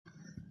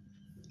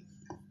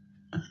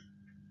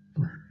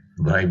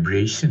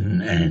Vibration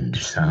and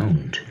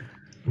Sound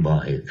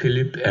by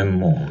Philip M.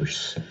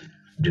 Morse,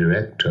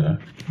 Director,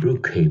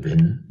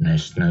 Brookhaven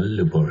National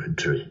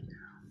Laboratory,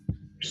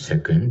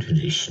 2nd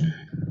edition.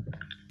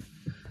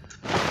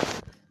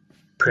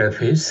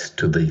 Preface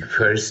to the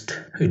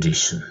 1st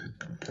edition.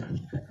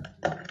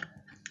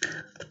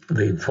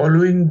 The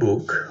following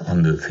book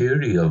on the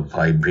theory of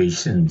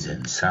vibrations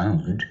and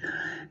sound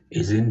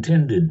is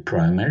intended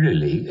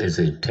primarily as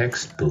a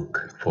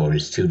textbook for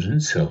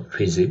students of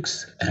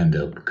physics and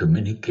of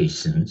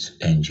communications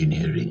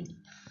engineering.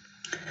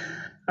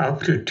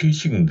 After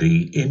teaching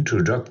the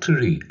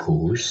introductory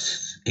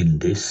course in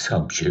this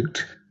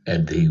subject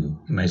at the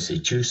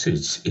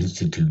Massachusetts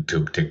Institute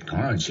of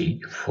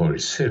Technology for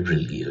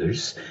several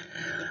years,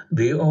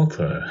 the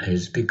author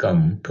has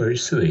become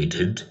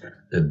persuaded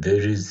that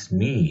there is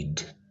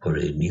need for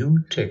a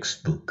new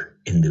textbook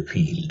in the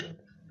field.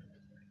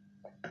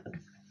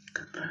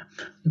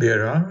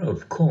 There are,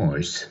 of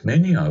course,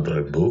 many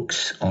other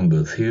books on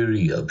the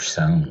theory of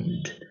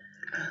sound.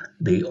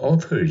 The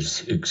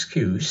author's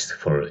excuse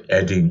for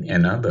adding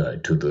another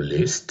to the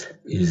list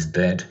is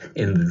that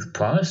in the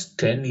past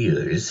 10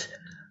 years,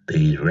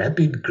 the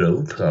rapid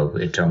growth of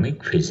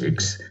atomic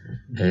physics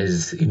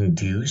has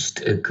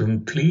induced a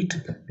complete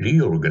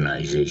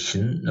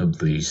reorganization of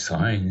the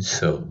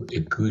science of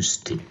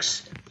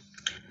acoustics.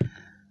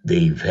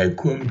 The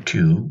vacuum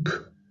tube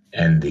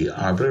and the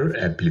other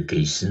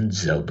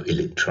applications of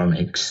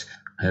electronics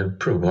have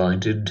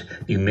provided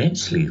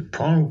immensely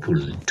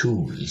powerful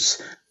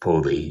tools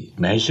for the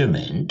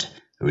measurement,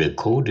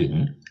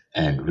 recording,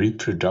 and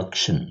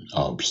reproduction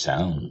of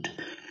sound,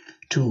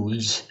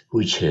 tools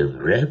which have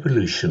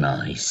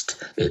revolutionized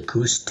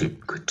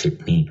acoustic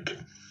technique.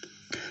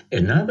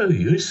 Another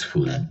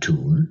useful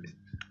tool,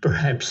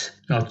 perhaps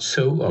not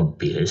so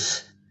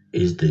obvious,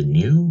 is the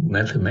new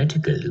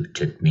mathematical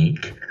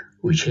technique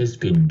which has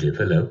been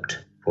developed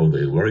for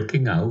the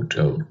working out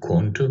of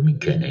quantum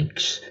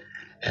mechanics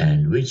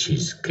and which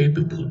is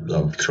capable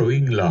of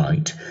throwing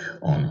light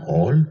on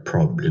all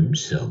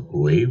problems of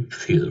wave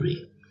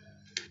theory.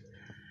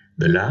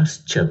 The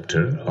last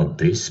chapter of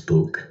this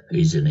book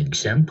is an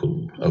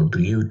example of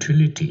the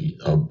utility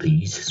of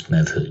these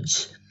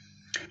methods.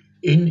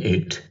 In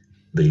it,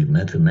 the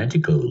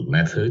mathematical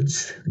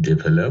methods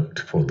developed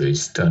for the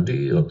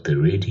study of the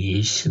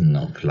radiation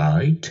of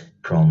light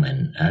from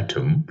an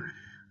atom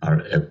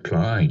are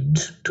applied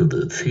to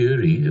the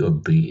theory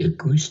of the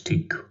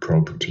acoustic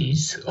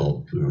properties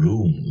of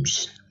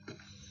rooms.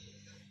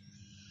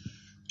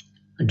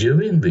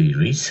 During the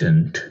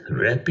recent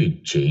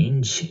rapid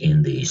change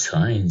in the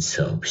science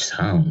of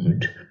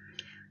sound,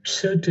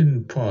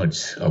 certain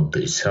parts of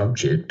the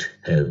subject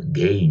have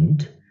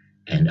gained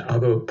and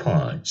other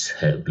parts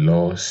have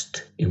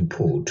lost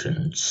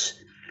importance.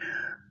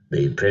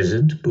 The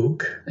present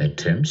book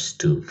attempts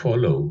to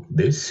follow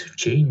this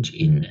change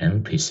in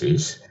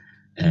emphasis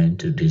and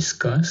to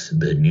discuss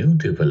the new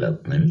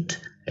development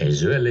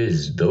as well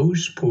as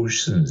those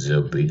portions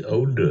of the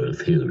older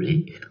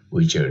theory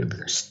which are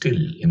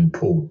still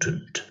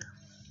important.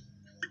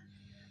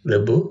 The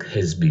book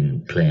has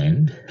been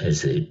planned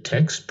as a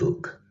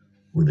textbook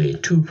with a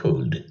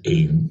twofold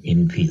aim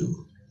in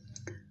view.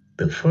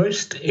 The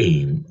first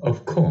aim,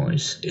 of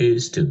course,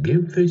 is to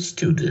give the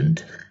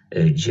student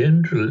a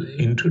general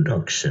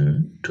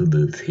introduction to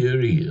the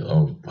theory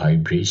of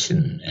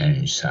vibration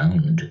and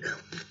sound.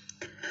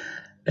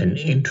 An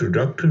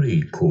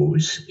introductory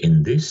course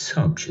in this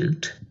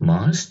subject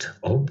must,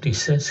 of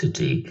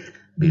necessity,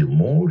 be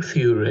more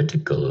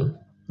theoretical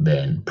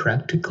than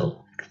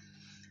practical.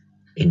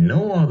 In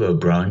no other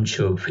branch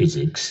of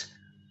physics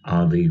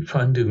are the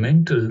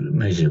fundamental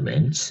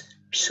measurements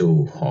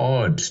so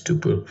hard to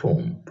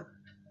perform,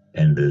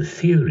 and the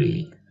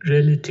theory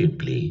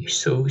relatively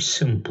so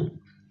simple.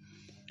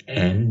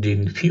 And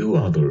in few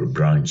other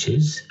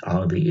branches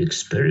are the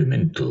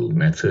experimental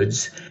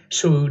methods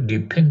so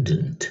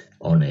dependent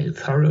on a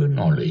thorough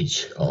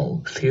knowledge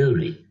of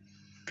theory.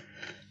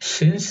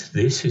 Since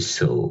this is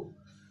so,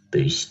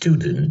 the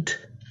student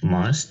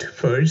must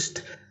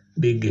first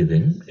be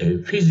given a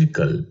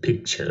physical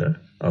picture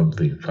of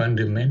the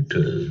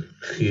fundamental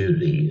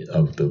theory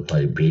of the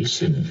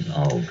vibration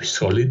of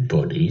solid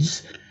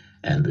bodies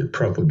and the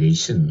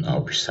propagation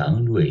of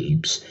sound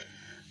waves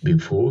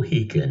before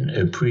he can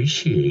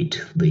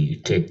appreciate the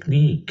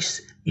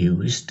techniques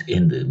used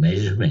in the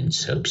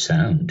measurements of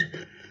sound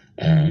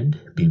and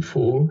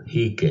before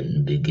he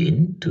can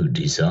begin to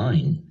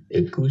design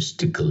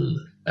acoustical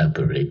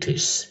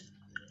apparatus.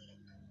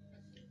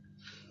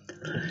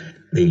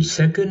 The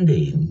second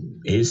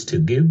aim is to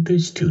give the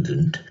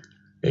student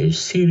a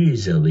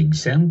series of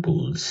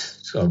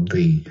examples of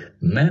the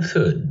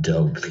method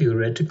of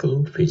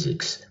theoretical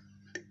physics,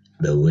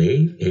 the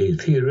way a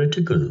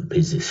theoretical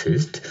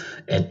physicist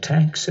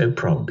attacks a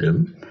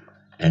problem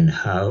and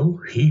how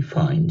he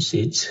finds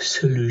its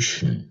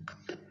solution.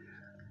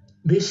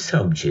 This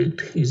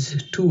subject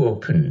is too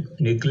often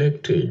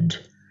neglected,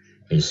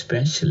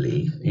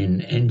 especially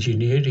in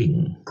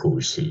engineering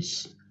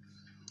courses.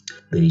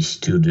 The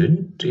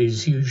student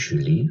is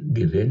usually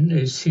given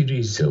a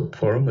series of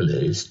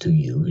formulas to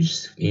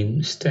use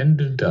in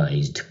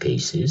standardized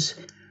cases.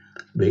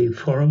 The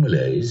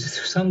formula is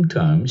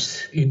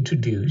sometimes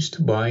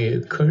introduced by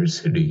a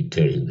cursory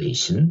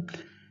derivation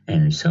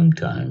and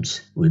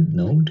sometimes with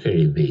no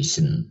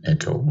derivation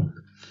at all.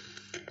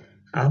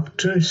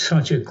 After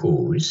such a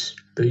course,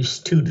 the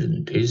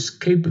student is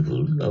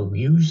capable of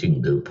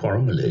using the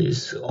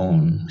formulas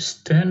on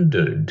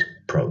standard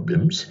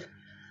problems,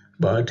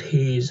 but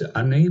he is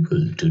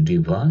unable to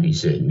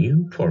devise a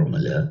new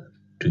formula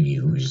to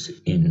use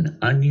in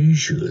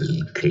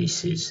unusual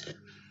cases.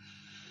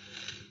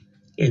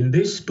 In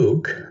this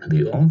book,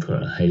 the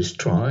author has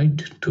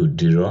tried to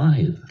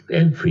derive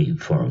every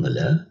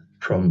formula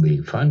from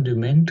the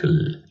fundamental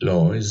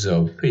laws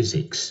of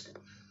physics.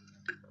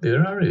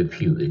 There are a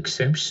few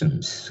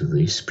exceptions to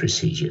this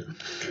procedure,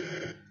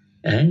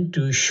 and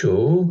to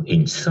show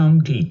in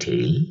some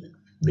detail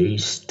the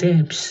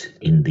steps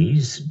in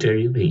these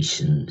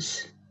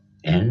derivations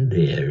and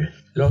their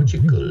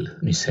logical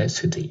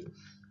necessity.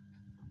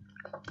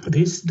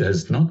 This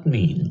does not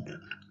mean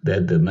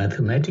that the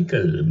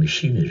mathematical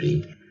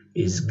machinery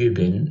is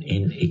given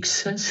in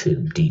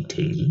excessive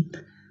detail,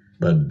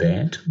 but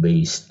that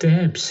the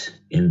steps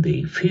in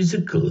the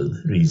physical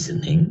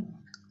reasoning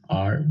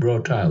are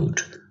brought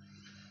out.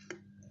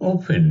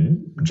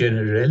 Often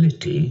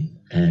generality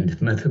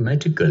and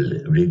mathematical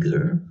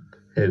rigor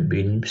have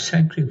been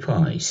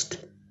sacrificed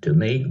to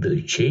make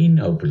the chain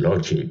of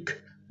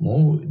logic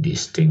more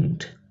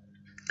distinct.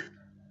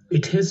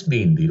 It has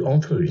been the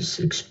author's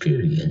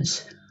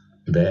experience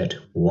that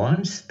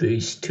once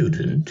the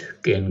student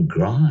can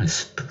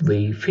grasp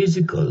the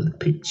physical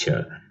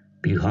picture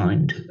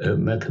behind a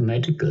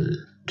mathematical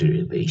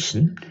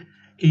derivation,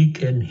 he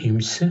can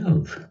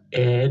himself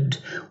add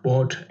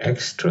what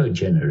extra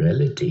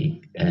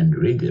generality and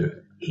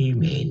rigor he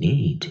may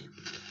need.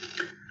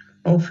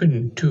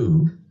 Often,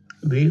 too,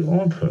 the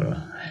author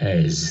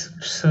has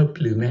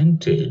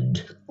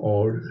supplemented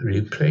or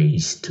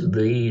replaced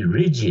the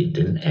rigid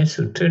and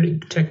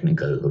esoteric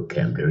technical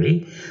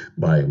vocabulary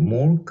by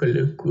more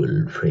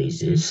colloquial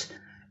phrases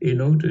in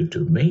order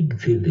to make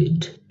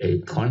vivid a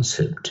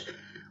concept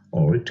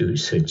or to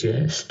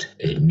suggest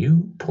a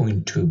new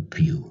point of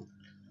view.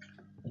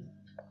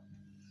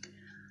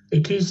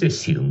 It is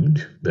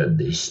assumed that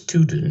the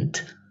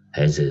student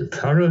has a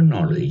thorough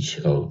knowledge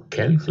of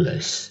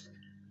calculus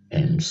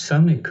and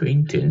some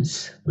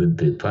acquaintance with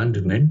the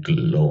fundamental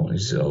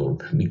laws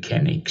of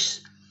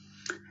mechanics.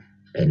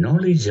 A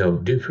knowledge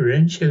of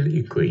differential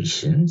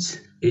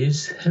equations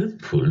is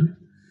helpful,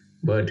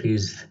 but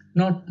is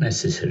not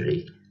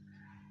necessary,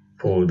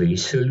 for the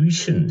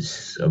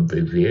solutions of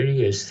the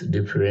various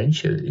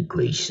differential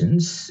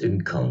equations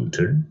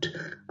encountered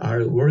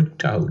are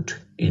worked out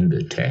in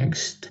the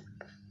text.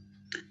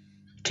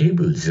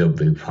 Tables of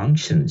the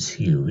functions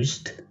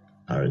used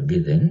are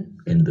given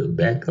in the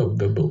back of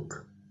the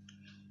book.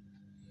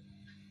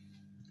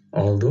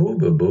 Although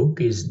the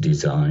book is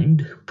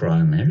designed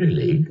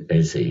primarily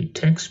as a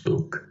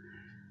textbook,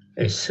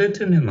 a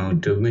certain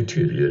amount of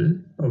material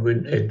of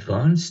an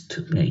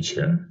advanced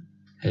nature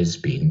has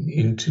been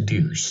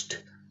introduced.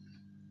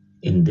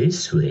 In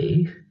this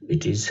way,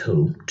 it is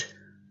hoped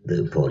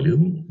the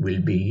volume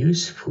will be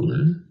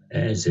useful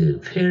as a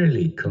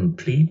fairly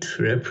complete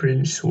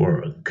reference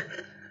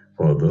work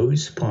for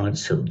those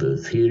parts of the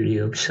theory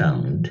of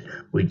sound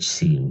which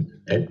seem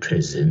at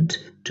present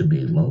to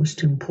be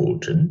most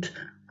important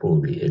for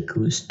the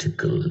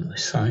acoustical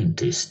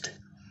scientist.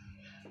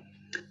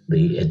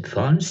 The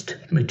advanced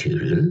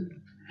material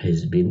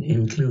has been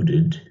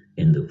included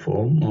in the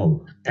form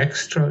of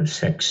extra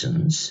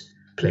sections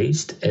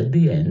placed at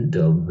the end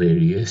of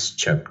various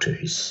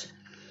chapters.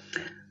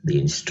 The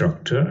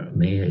instructor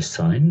may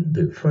assign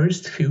the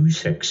first few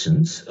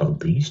sections of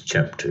these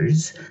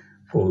chapters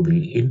for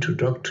the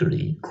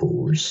introductory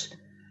course,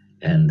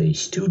 and the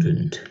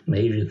student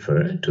may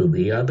refer to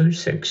the other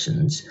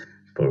sections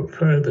for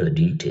further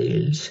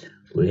details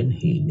when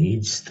he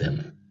needs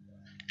them.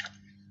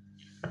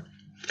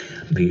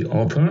 The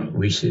author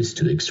wishes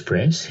to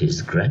express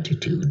his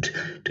gratitude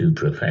to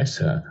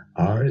Professor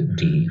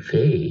R.D.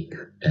 Fay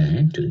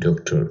and to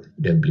Dr.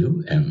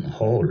 W.M.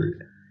 Hall,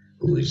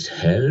 whose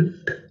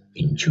help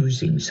in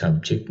choosing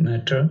subject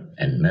matter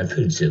and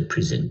methods of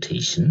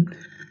presentation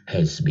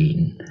has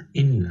been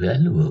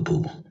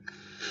invaluable.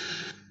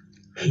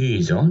 He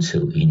is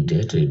also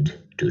indebted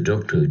to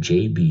Dr.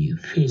 J.B.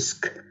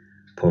 Fisk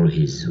for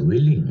his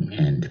willing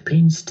and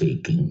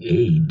painstaking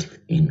aid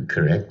in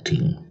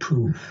correcting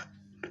proof,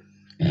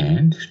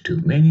 and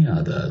to many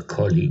other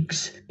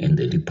colleagues in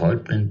the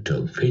Department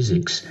of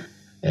Physics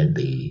at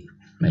the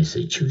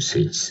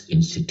Massachusetts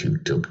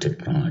Institute of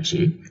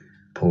Technology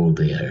for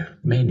their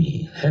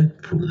many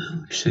helpful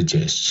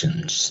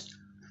suggestions.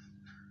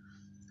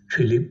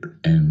 Philip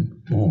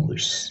M.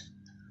 Morse,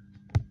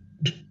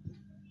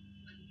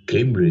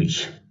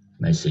 Cambridge,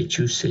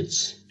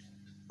 Massachusetts,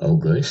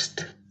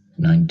 August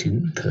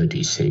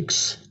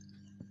 1936.